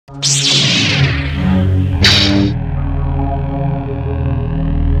Hello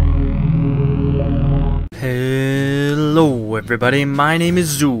everybody, my name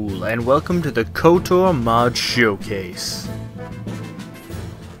is Xuul, and welcome to the Kotor mod showcase.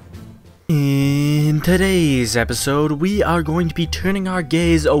 In today's episode, we are going to be turning our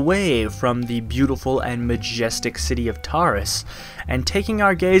gaze away from the beautiful and majestic city of Taurus, and taking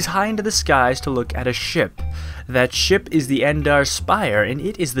our gaze high into the skies to look at a ship. That ship is the Endar Spire, and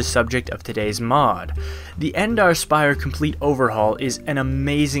it is the subject of today's mod. The Endar Spire Complete Overhaul is an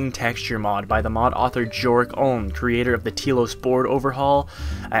amazing texture mod by the mod author Jorak, creator of the Telos board overhaul,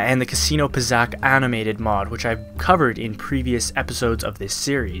 and the Casino Pizak animated mod, which I've covered in previous episodes of this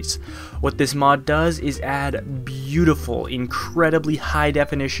series. What this mod does is add beautiful, incredibly high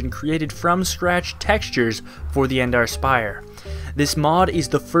definition, created from scratch textures for the Endar Spire. This mod is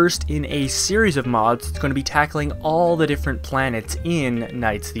the first in a series of mods that's going to be tackling all the different planets in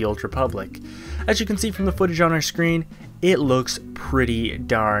Knights of the Old Republic. As you can see from the footage on our screen, it looks pretty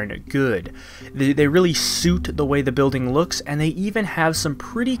darn good. They really suit the way the building looks, and they even have some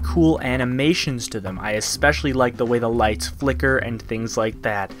pretty cool animations to them. I especially like the way the lights flicker and things like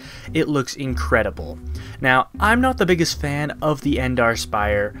that. It looks incredible. Now, I'm not the biggest fan of the Endar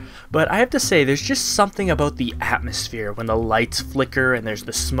Spire, but I have to say there's just something about the atmosphere when the lights flicker and there's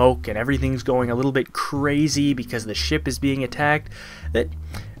the smoke and everything's going a little bit crazy because the ship is being attacked that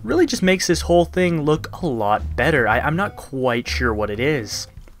really just makes this whole thing look a lot better. I'm not quite sure what it is.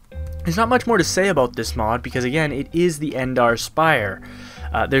 There's not much more to say about this mod because, again, it is the Endar Spire.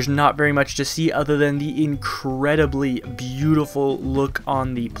 There's not very much to see other than the incredibly beautiful look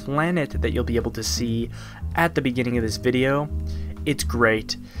on the planet that you'll be able to see at the beginning of this video. It's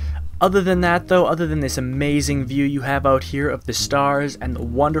great. Other than that though, other than this amazing view you have out here of the stars and the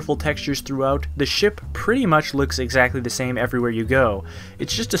wonderful textures throughout, the ship pretty much looks exactly the same everywhere you go.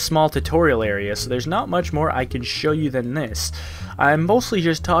 It's just a small tutorial area, so there's not much more I can show you than this. I'm mostly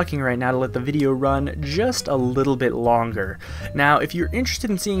just talking right now to let the video run just a little bit longer. Now, if you're interested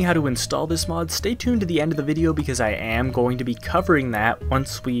in seeing how to install this mod, stay tuned to the end of the video because I am going to be covering that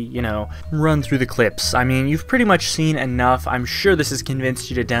once we, run through the clips. I mean, you've pretty much seen enough. I'm sure this has convinced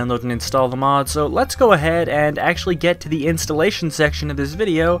you to download and install the mod, so let's go ahead and actually get to the installation section of this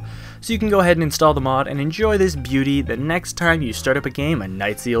video so you can go ahead and install the mod and enjoy this beauty the next time you start up a game on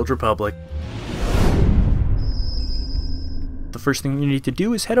Knights of the Old Republic. The first thing you need to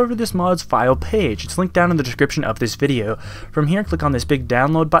do is head over to this mod's file page. It's linked down in the description of this video. From here, click on this big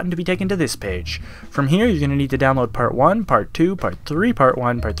download button to be taken to this page. From here, you're going to need to download part 1, part 2, part 3, part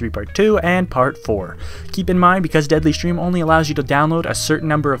 1, part 3, part 2, and part 4. Keep in mind, because Deadly Stream only allows you to download a certain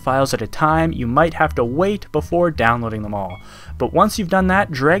number of files at a time, you might have to wait before downloading them all. But once you've done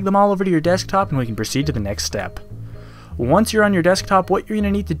that, drag them all over to your desktop and we can proceed to the next step. Once you're on your desktop, what you're going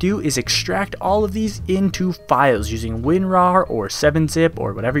to need to do is extract all of these into files using WinRAR or 7-zip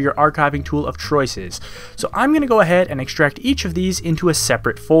or whatever your archiving tool of choice is. So I'm going to go ahead and extract each of these into a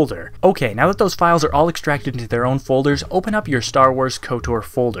separate folder. Okay, now that those files are all extracted into their own folders, open up your Star Wars KOTOR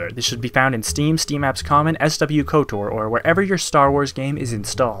folder. This should be found in Steam, Steam Apps Common, SW KOTOR, or wherever your Star Wars game is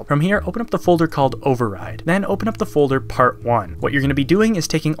installed. From here, open up the folder called Override. Then open up the folder Part 1. What you're going to be doing is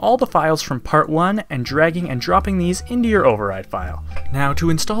taking all the files from Part 1 and dragging and dropping these into your override file. Now, to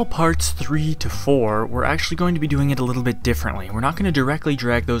install parts 3 to 4, we're actually going to be doing it a little bit differently. We're not going to directly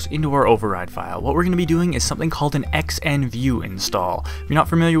drag those into our override file. What we're going to be doing is something called an XNView install. If you're not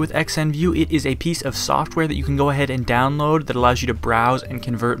familiar with XNView, it is a piece of software that you can go ahead and download that allows you to browse and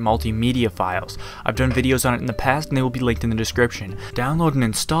convert multimedia files. I've done videos on it in the past and they will be linked in the description. Download and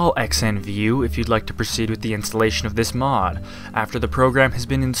install XNView if you'd like to proceed with the installation of this mod. After the program has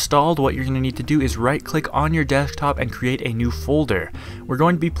been installed, what you're going to need to do is right-click on your desktop and create a new folder. We're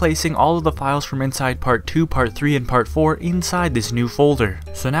going to be placing all of the files from inside part 2, part 3, and part 4 inside this new folder.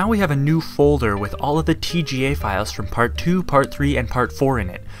 So now we have a new folder with all of the TGA files from part 2, part 3, and part 4 in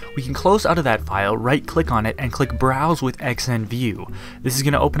it. We can close out of that file, right click on it, and click Browse with XNView. This is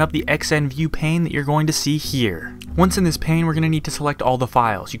going to open up the XNView pane that you're going to see here. Once in this pane, we're going to need to select all the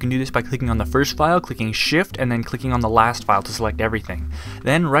files. You can do this by clicking on the first file, clicking Shift, and then clicking on the last file to select everything.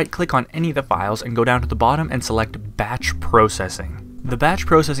 Then right click on any of the files and go down to the bottom and select Batch Processing. The batch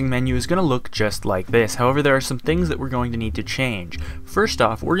processing menu is going to look just like this. However, there are some things that we're going to need to change. First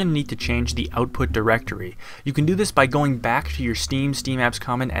off, we're going to need to change the output directory. You can do this by going back to your Steam, Steam Apps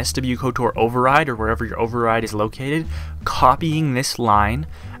Common, SW KOTOR override, or wherever your override is located, copying this line,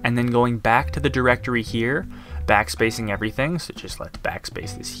 and then going back to the directory here, backspacing everything, so just let's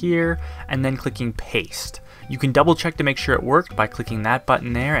backspace this here, and then clicking paste. You can double check to make sure it worked by clicking that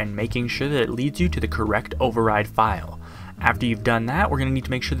button there and making sure that it leads you to the correct override file. After you've done that, we're going to need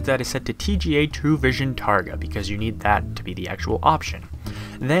to make sure that that is set to TGA True Vision Targa, because you need that to be the actual option.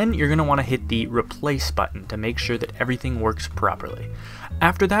 Then you're going to want to hit the replace button to make sure that everything works properly.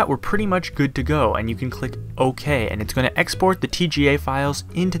 After that, we're pretty much good to go, and you can click OK, and it's going to export the TGA files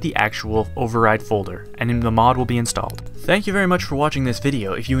into the actual override folder, and then the mod will be installed. Thank you very much for watching this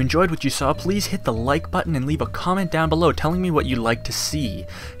video. If you enjoyed what you saw, please hit the like button and leave a comment down below telling me what you'd like to see.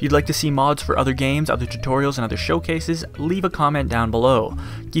 If you'd like to see mods for other games, other tutorials, and other showcases, leave a comment down below.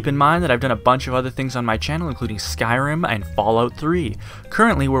 Keep in mind that I've done a bunch of other things on my channel, including Skyrim and Fallout 3.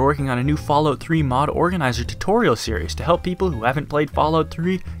 Currently, we're working on a new Fallout 3 mod organizer tutorial series to help people who haven't played Fallout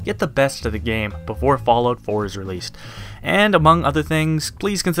 3 get the best of the game before Fallout 4 is released. And among other things,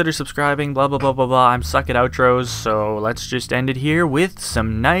 please consider subscribing, blah blah blah blah blah. I'm stuck at outros, so let's just end it here with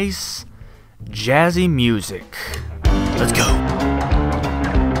some nice jazzy music. Let's go.